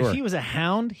for sure. If he was a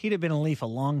Hound, he'd have been a Leaf a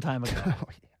long time ago.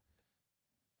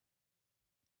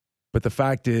 But the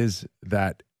fact is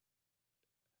that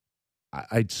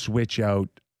I'd switch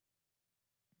out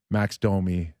Max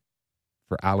Domi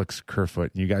for Alex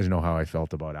Kerfoot. You guys know how I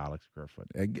felt about Alex Kerfoot.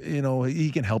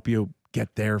 He can help you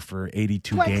get there for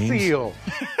 82 games. Seal.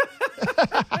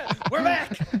 We're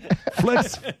back.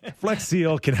 Flex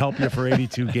Seal can help you for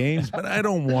 82 games, but I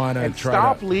don't want to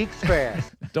stop leaks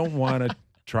fast. Don't want to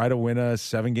try to win a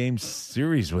 7-game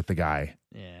series with the guy.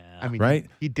 Yeah. I mean, right?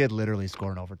 He did literally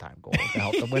score an overtime goal to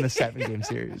help them win a 7-game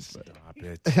series. Stop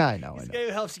it. I know. He's the guy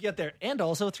who helps you get there and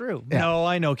also through. Yeah. No,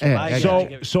 I know.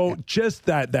 Kim. So just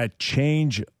that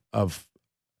change of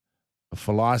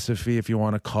philosophy, if you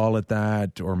want to call it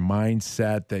that, or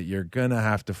mindset, that you're gonna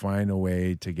have to find a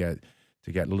way to get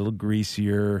a little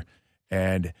greasier,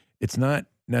 and it's not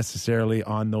necessarily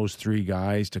on those 3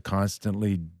 guys to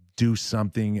constantly do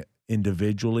something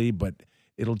individually, but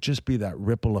it'll just be that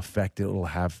ripple effect it'll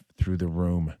have through the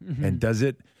room. And does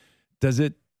it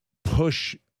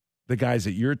push the guys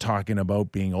that you're talking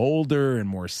about being older and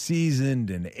more seasoned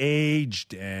and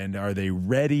aged, and are they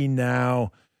ready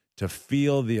now to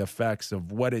feel the effects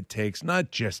of what it takes, not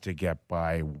just to get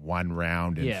by one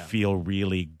round and feel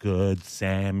really good,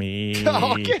 Sammy?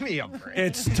 Oh, give me a break.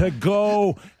 It's to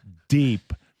go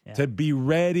deep, to be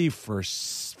ready for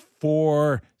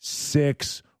 4,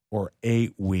 6, or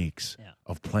 8 weeks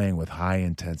of playing with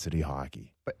high-intensity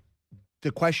hockey. But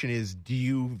the question is, do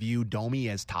you view Domi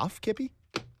as tough, Kippy?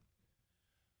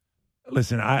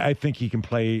 Listen, I think he can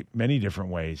play many different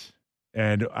ways.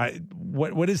 And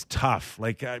what is tough?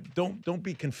 Like, don't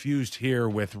be confused here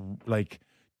with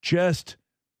just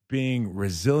being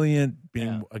resilient,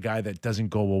 being a guy that doesn't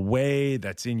go away,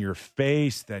 that's in your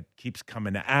face, that keeps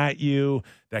coming at you,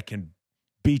 that can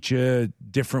beat you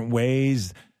different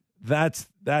ways. That's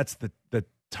the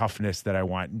toughness that I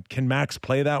want. Can Max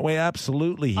play that way?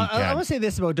 Absolutely, he can. I want to say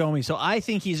this about Domi. So I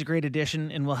think he's a great addition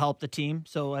and will help the team.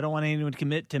 So I don't want anyone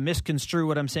to misconstrue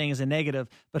what I'm saying as a negative.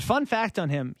 But fun fact on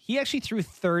him, he actually threw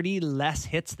 30 less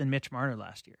hits than Mitch Marner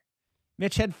last year.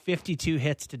 Mitch had 52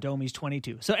 hits to Domi's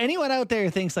 22. So anyone out there who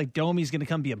thinks like Domi's going to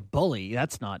come be a bully,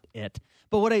 that's not it.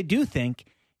 But what I do think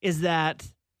is that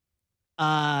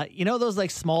those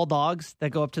like small dogs that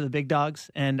go up to the big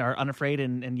dogs and are unafraid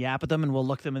and yap at them and will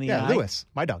look them in the eye? Yeah, Lewis,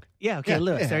 my dog. Yeah, okay,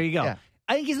 Lewis. There you go. Yeah.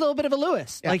 I think he's a little bit of a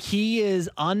Lewis. Yeah. Like, he is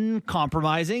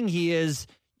uncompromising.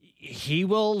 He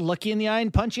will look you in the eye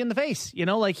and punch you in the face.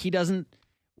 Like he doesn't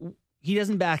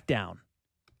back down.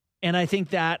 And I think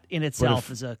that in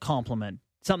itself is a compliment.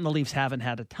 Something the Leafs haven't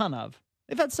had a ton of.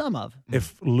 They've had some of.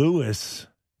 If Lewis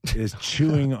is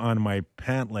chewing on my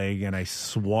pant leg and I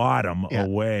swat him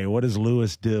away, what does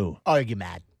Lewis do? Oh, you get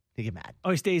mad.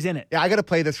 Oh, he stays in it. Yeah, I got to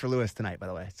play this for Lewis tonight, by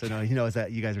the way. So he knows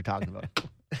that you guys are talking about.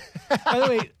 By the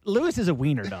way, Lewis is a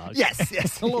wiener dog. Yes.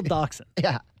 A little dachshund.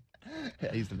 Yeah,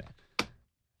 he's the man.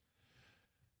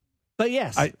 But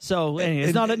yes,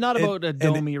 it's not about a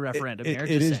Domi referendum here.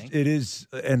 It is,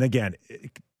 and again,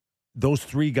 those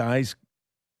three guys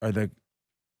are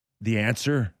the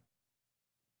answer?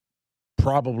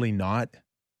 Probably not.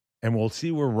 And we'll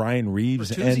see where Ryan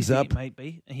Reeves ends up.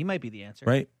 He might be the answer.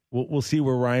 Right? We'll see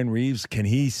where Ryan Reeves, can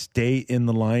he stay in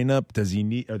the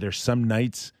lineup? Are there some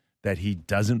nights that he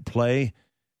doesn't play?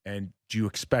 And do you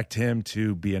expect him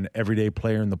to be an everyday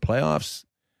player in the playoffs?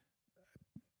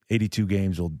 82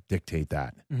 games will dictate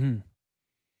that. Mm-hmm.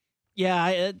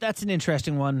 Yeah, that's an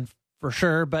interesting one for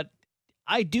sure. But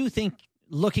I do think,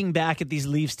 looking back at these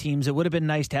Leafs teams, it would have been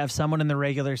nice to have someone in the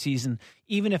regular season,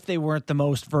 even if they weren't the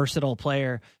most versatile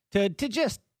player, to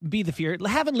just be the fear.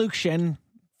 Having Luke Schenn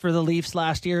for the Leafs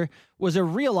last year was a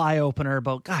real eye-opener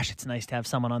about, gosh, it's nice to have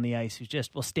someone on the ice who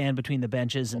just will stand between the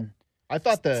benches and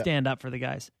stand up for the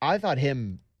guys. I thought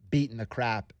him beating the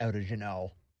crap out of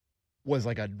Jeannot was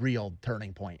like a real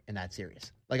turning point in that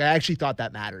series. Like, I actually thought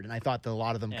that mattered, and I thought that a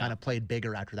lot of them kind of played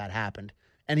bigger after that happened.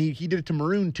 And he did it to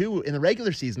Maroon, too, in the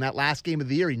regular season. That last game of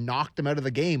the year, he knocked him out of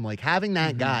the game. Like, having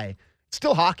that guy, it's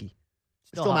still hockey.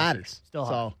 It still matters.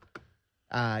 So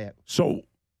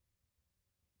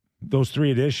those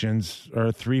three additions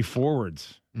are three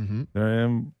forwards.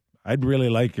 Mm-hmm. I'd really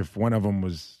like if one of them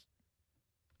was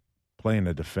playing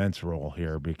a defense role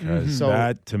here, because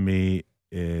that, to me,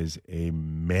 is a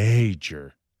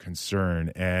major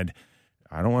concern. And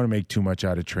I don't want to make too much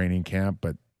out of training camp,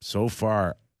 but so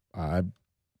far,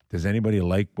 does anybody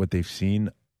like what they've seen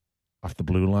off the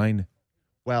blue line?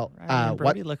 Well,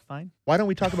 Brody look fine. Why don't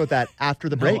we talk about that after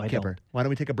the break, Kipper? Why don't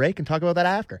we take a break and talk about that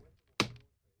after?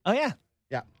 Oh, yeah.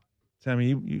 Yeah. Sammy,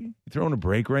 you throwing a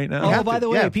break right now? Oh, by the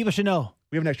way, people should know.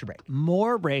 We have an extra break.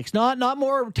 More breaks. Not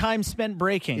more time spent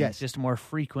breaking. Yes. It's just more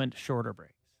frequent, shorter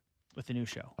breaks with the new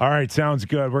show. All right, sounds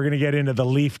good. We're going to get into the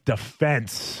Leaf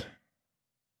defense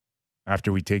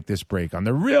after we take this break on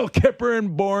the Real Kipper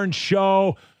and Bourne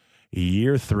Show,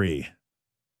 Year 3.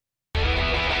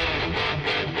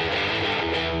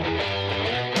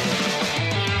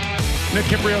 Nick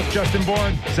Kiprios, Justin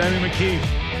Bourne, Sammy McKee.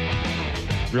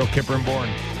 Real Kipper and Bourne.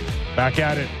 Back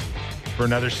at it for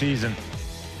another season.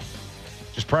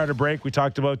 Just prior to break, we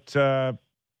talked about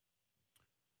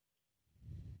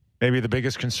maybe the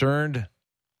biggest concern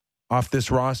off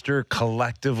this roster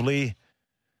collectively.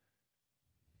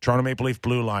 Toronto Maple Leaf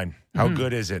blue line. How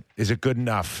good is it? Is it good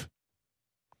enough?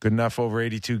 Good enough over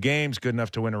 82 games, good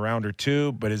enough to win a round or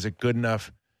two, but is it good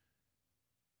enough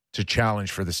to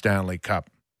challenge for the Stanley Cup?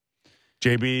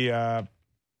 JB,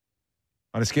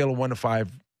 on a scale of 1 to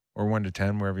 5 or 1 to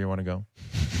 10, wherever you want to go,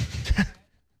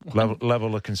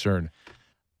 level of concern.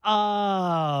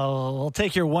 I'll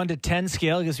take your 1 to 10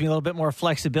 scale. It gives me a little bit more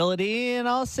flexibility, and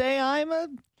I'll say I'm a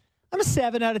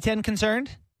 7 out of 10 concerned.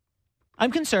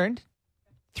 I'm concerned.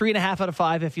 3.5 out of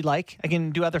 5, if you'd like. I can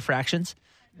do other fractions,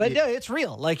 but no, it's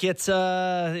real. Like, it's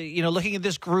looking at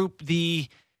this group,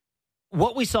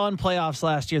 what we saw in playoffs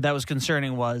last year that was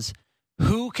concerning was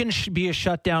who can be a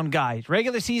shutdown guy.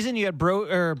 Regular season, you had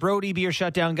Brody be your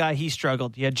shutdown guy. He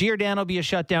struggled. You had Giordano be a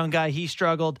shutdown guy. He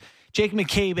struggled. Jake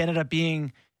McCabe ended up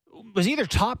was either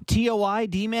top TOI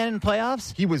D-man in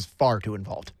playoffs. He was far too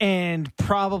involved. And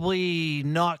probably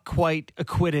not quite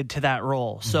acquitted to that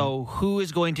role. Mm-hmm. So who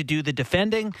is going to do the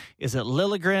defending? Is it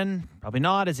Liljegren? Probably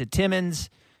not. Is it Timmins?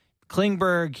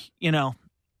 Klingberg?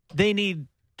 They need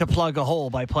to plug a hole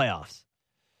by playoffs.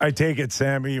 I take it,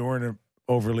 Sammy, you weren't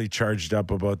overly charged up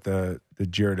about the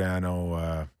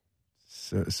Giordano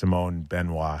Simone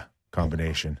Benoit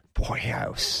combination. Boy, yeah, I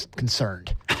was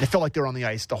concerned. It felt like they were on the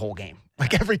ice the whole game.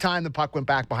 Like, every time the puck went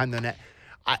back behind the net.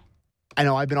 I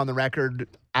know I've been on the record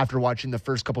after watching the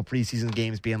first couple preseason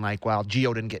games being like, well,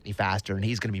 Gio didn't get any faster, and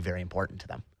he's going to be very important to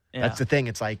them. Yeah. That's the thing.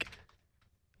 It's like,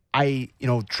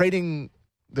 trading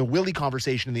the Willie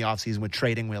conversation in the offseason with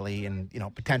trading Willie and,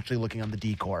 potentially looking on the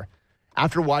decor.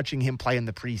 After watching him play in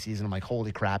the preseason, I'm like,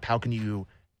 holy crap, how can you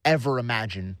ever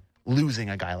imagine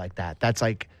losing a guy like that? That's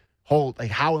like,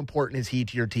 how important is he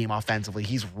to your team offensively?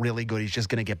 He's really good. He's just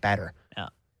going to get better. Yeah.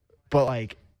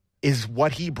 But, is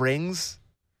what he brings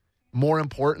more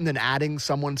important than adding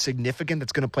someone significant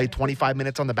that's going to play 25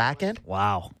 minutes on the back end?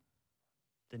 Wow.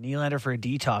 The Nylander for a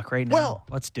D talk right now. Well,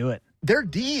 let's do it. Their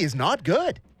D is not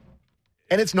good.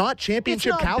 And it's not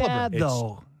championship caliber. Bad,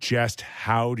 though. It's just,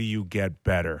 how do you get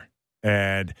better?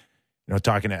 And,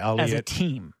 talking to Elliot. As a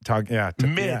team. Talking to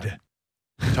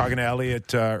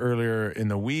Elliot earlier in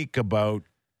the week about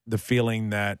the feeling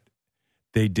that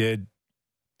they did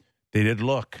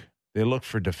look. They looked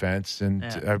for defense.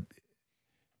 And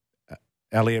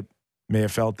Elliot may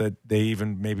have felt that they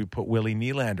even maybe put Willie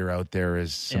Nylander out there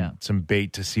as some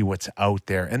bait to see what's out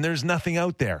there. And there's nothing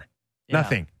out there. Yeah.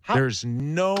 Nothing. There's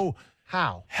no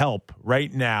help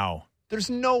right now. There's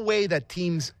no way that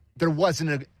teams, there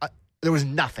wasn't There was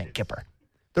nothing, Kipper.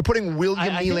 They're putting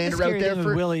William Nylander out there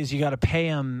for Willie's. You got to pay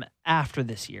him after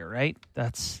this year, right?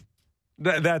 That's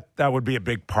that would be a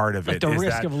big part of it. The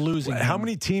risk of losing. How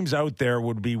many teams out there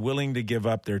would be willing to give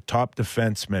up their top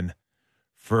defenseman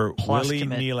for Willie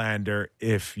Nylander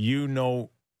if you know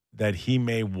that he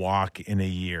may walk in a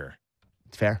year?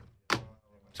 It's fair.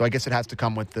 So I guess it has to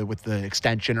come with the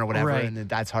extension or whatever, right. And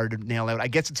that's hard to nail out. I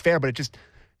guess it's fair, but it just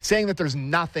saying that there's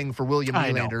nothing for William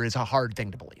Nylander is a hard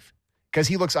thing to believe because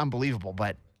he looks unbelievable.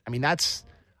 But I mean, I'd say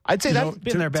that's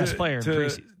been their best player in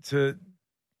preseason. To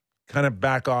kind of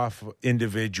back off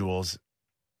individuals,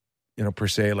 per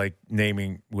se, like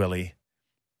naming Willie.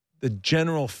 The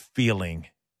general feeling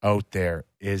out there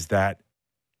is that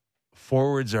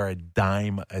forwards are a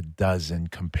dime a dozen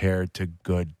compared to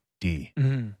good D.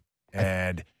 Mm-hmm.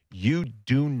 And you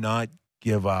do not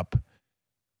give up.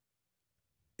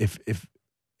 If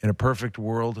in a perfect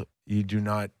world, you do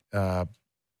not,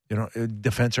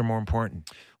 defense are more important.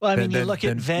 Well, I mean, you look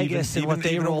at Vegas and what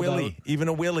they rolled out. Even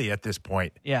a Willie at this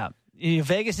point. Yeah.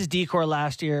 Vegas' decor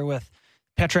last year with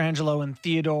Pietrangelo and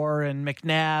Theodore and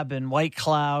McNabb and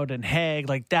Whitecloud and Haig,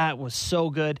 like that was so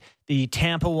good. The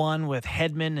Tampa one with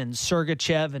Hedman and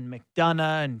Sergachev and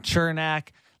McDonough and Chernak,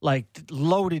 like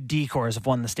loaded decors have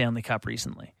won the Stanley Cup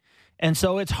recently. And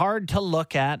so it's hard to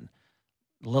look at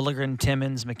Liljegren,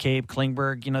 Timmins, McCabe,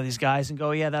 Klingberg, these guys and go,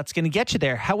 yeah, that's going to get you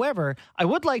there. However, I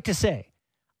would like to say,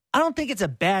 I don't think it's a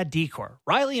bad decor.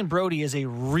 Riley and Brody is a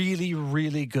really,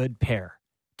 really good pair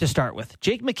to start with.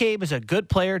 Jake McCabe is a good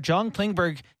player. John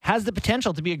Klingberg has the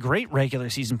potential to be a great regular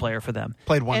season player for them.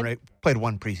 Played one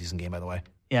preseason game, by the way.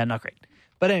 Yeah, not great.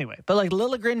 But anyway, like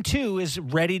Liljegren too is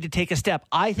ready to take a step.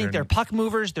 I think they're puck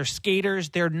movers, they're skaters,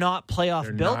 they're not playoff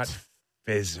built. They're not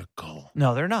physical.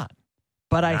 No, they're not.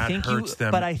 But I think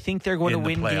I think they're going to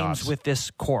win games with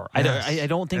this core. Yes. I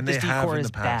don't think this decor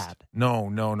is bad. No.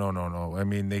 I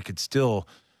mean, they could still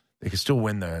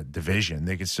win the division.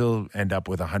 They could still end up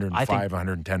with 105,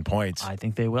 110 points. I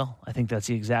think they will. I think that's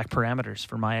the exact parameters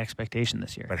for my expectation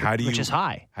this year. But which is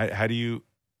high. How do you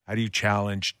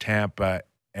challenge Tampa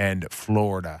and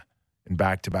Florida in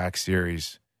back-to-back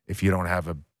series if you don't have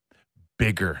a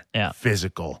bigger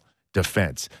physical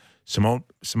defense? Simone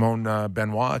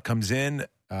Benoit comes in,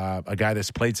 a guy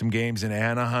that's played some games in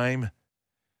Anaheim.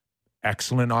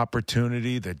 Excellent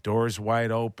opportunity. The door's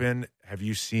wide open. Have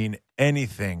you seen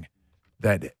anything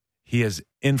that he has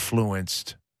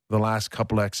influenced the last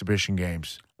couple exhibition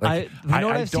games? What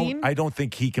I've seen? I don't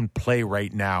think he can play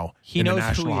right now in the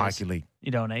National Hockey League.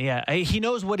 You don't know. Yeah. He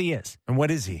knows what he is. And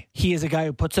what is he? He is a guy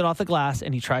who puts it off the glass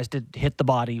and he tries to hit the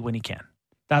body when he can.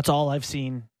 That's all I've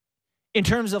seen. In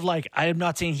terms of I'm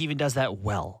not saying he even does that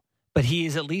well, but he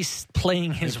is at least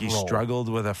playing his role. He struggled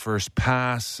with a first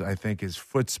pass. I think his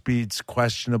foot speed's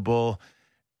questionable.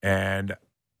 And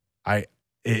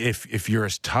if you're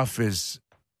as tough as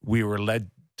we were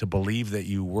led to believe that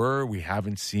you were, we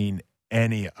haven't seen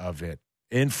any of it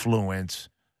influence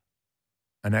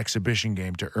an exhibition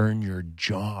game to earn your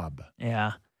job.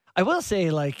 Yeah. I will say,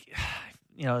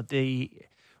 the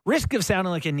risk of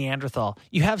sounding like a Neanderthal,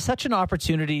 you have such an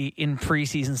opportunity in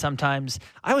preseason sometimes.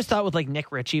 I always thought with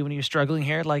Nick Ritchie when he was struggling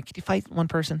here, did you fight one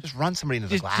person? Just run somebody into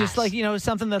the glass. Just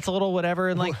something that's a little whatever.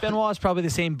 And Benoit's probably the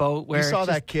same boat. Where you saw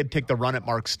that kid take the run at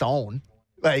Mark Stone.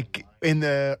 Early in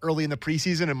the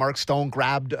preseason, and Mark Stone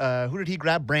grabbed who did he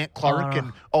grab? Brant Clark,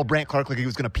 Brant Clark like he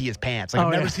was going to pee his pants.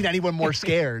 I've never seen anyone more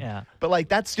scared. Yeah. But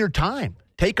that's your time.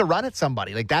 Take a run at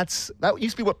somebody. That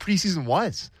used to be what preseason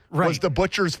was. Right. Was the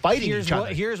butchers fighting each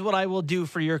other? Here's what I will do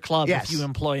for your club if you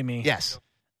employ me. Yes.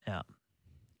 Yeah.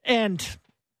 And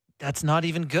that's not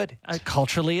even good.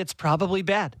 Culturally, it's probably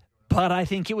bad. But I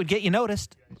think it would get you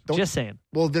noticed. Just saying.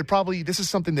 Well, this is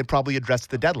something they probably addressed at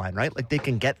the deadline, right? They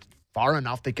can get far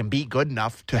enough, they can be good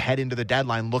enough to head into the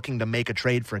deadline looking to make a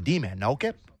trade for a D-man. No,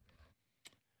 Kip?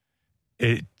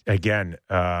 The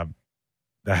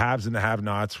haves and the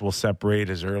have-nots will separate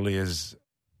as early as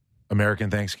American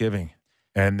Thanksgiving.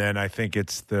 And then I think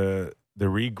it's the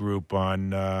regroup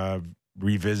on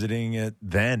revisiting it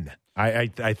then. I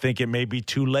think it may be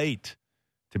too late,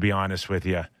 to be honest with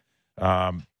you.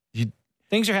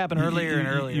 Things are happening earlier and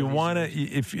earlier. You want to,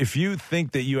 if you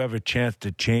think that you have a chance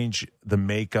to change the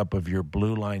makeup of your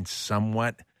blue line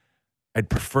somewhat, I'd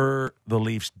prefer the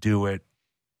Leafs do it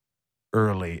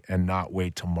early and not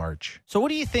wait till March. So what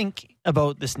do you think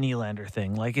about this Nylander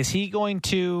thing? Is he going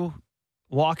to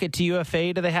walk it to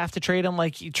UFA? Do they have to trade him?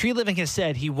 Tree Living has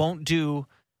said he won't do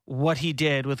what he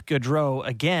did with Gaudreau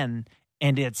again,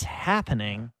 and it's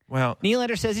happening. Well,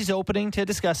 Nylander says he's opening to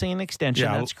discussing an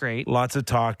extension. That's great. Lots of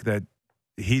talk that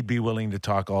he'd be willing to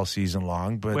talk all season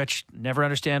long. But which never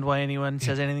understand why anyone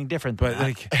says anything different. But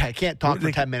I can't talk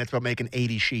for 10 minutes about making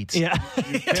 80 sheets. Yeah,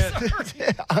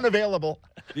 Unavailable.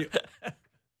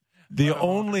 The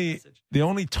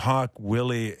only talk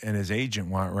Willie and his agent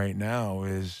want right now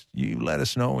is you let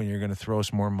us know when you're going to throw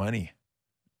us more money,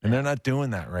 and they're not doing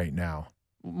that right now.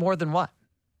 More than what?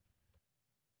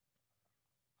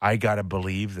 I got to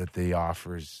believe that the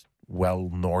offer is well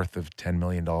north of $10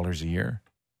 million a year.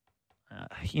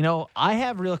 I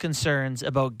have real concerns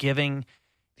about giving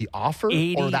the offer,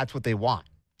 80, or that's what they want.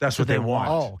 That's what they want.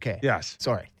 Oh, okay. Yes.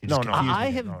 Sorry. I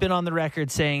have been on the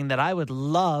record saying that I would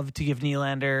love to give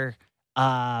Nylander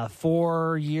a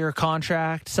 4-year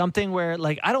contract, something where,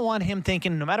 like, I don't want him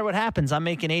thinking no matter what happens, I'm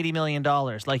making $80 million.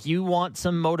 Like, you want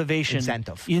some motivation.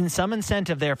 Some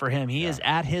incentive there for him. He is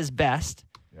at his best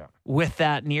with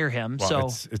that near him. Well,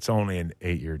 so it's only an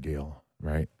 8-year deal,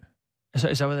 right? So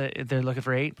is that what they're looking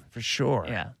for 8? For sure.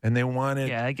 Yeah. And they want it.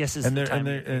 Yeah, I guess it's the time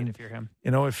if you're him.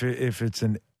 If it's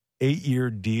an 8-year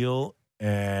deal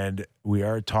and we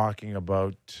are talking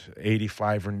about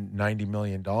 $85 or $90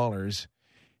 million,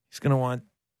 he's going to want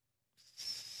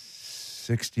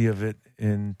 60 of it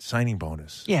in signing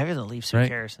bonus. Yeah, if you're the Leafs, who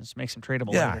cares? Just makes him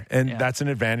tradable later. And that's an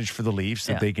advantage for the Leafs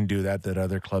that they can do that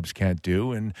other clubs can't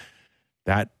do. And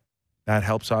that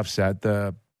helps offset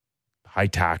the high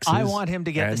taxes. I want him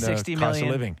to get the 60 million. Cost of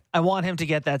living. I want him to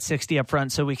get that 60 up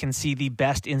front so we can see the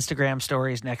best Instagram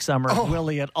stories next summer of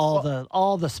Willie at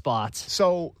all the spots.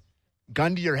 So,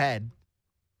 gun to your head,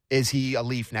 is he a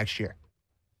Leaf next year?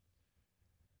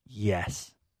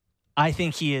 Yes. I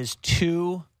think he is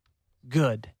too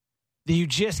good. You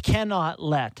just cannot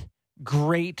let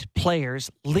great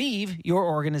players leave your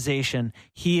organization.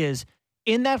 He is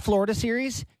in that Florida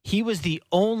series, he was the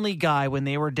only guy when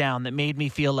they were down that made me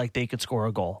feel like they could score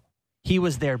a goal. He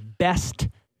was their best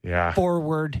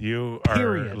forward. You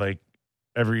are like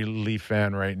every Leaf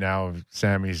fan right now of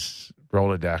Sammy's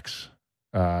Rolodex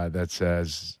that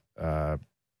says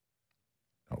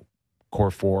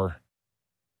core 4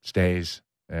 stays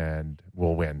and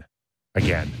we'll win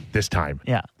again this time.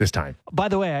 Yeah. This time. By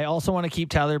the way, I also want to keep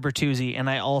Tyler Bertuzzi, and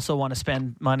I also want to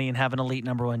spend money and have an elite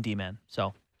number 1 D-man.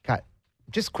 So,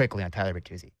 just quickly on Tyler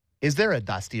Bertuzzi. Is there a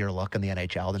dustier look in the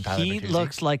NHL than Tyler Bertuzzi? He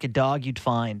looks like a dog you'd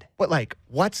find. But,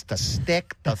 what's the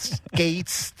stick, the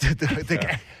skates?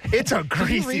 It's a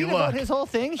greasy look. About his whole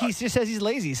thing? He just says he's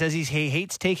lazy. He says he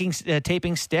hates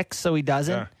taping sticks, so he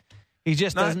doesn't. Yeah. He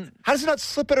just doesn't. How does he not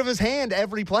slip out of his hand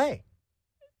every play?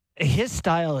 His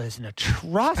style is an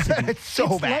atrocity. It's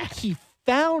so bad. Like he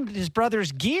found his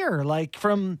brother's gear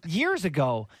from years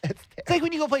ago. It's like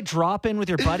when you go play drop-in with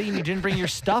your buddy and you didn't bring your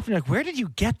stuff, and you're like, where did you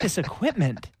get this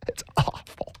equipment? It's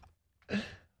awful.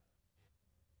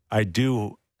 I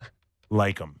do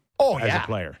like him as a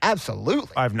player.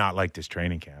 Absolutely. I've not liked his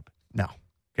training camp. No.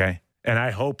 Okay? And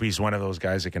I hope he's one of those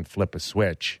guys that can flip a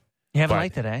switch. You haven't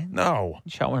liked it, eh? No.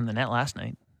 You shot one in the net last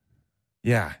night.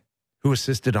 Yeah. Who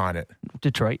assisted on it?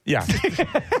 Detroit. Yeah.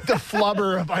 The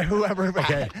flubber by whoever.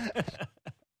 Okay.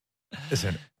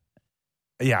 Listen.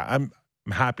 Yeah, I'm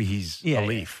happy he's a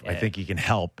Leaf. I think he can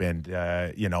help. And,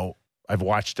 I've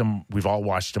watched him. We've all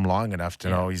watched him long enough to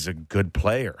know he's a good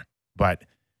player. But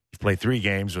he's played 3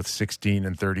 games with 16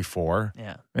 and 34.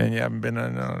 Yeah. And you haven't been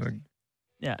on.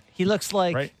 Yeah. He looks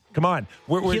like. Right? Come on.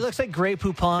 He looks like Grey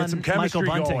Poupon, Michael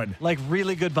Bunting. Going. Like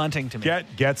really good bunting to me.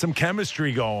 Get some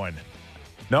chemistry going.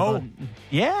 No?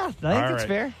 Yeah, I think it's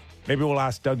fair. Maybe we'll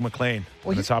ask Doug McLean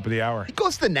at the top of the hour. He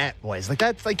goes to the net, boys.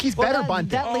 He's better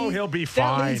bunting. He'll be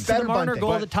fine. That leads to the Marner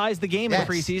goal that ties the game in the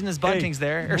preseason as Bunting's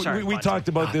there. We talked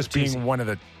about this being one of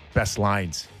the best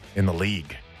lines in the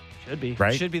league. Should be.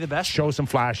 Right? Should be the best. Show some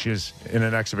flashes in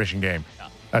an exhibition game. Yeah.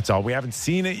 That's all. We haven't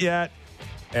seen it yet.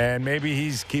 And maybe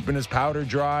he's keeping his powder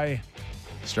dry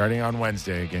starting on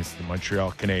Wednesday against the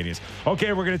Montreal Canadiens.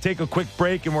 Okay, we're going to take a quick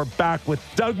break, and we're back with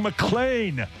Doug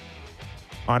McLean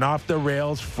on Off the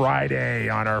Rails Friday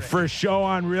on our first show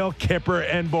on Real Kipper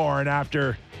and Bourne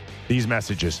after these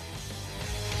messages.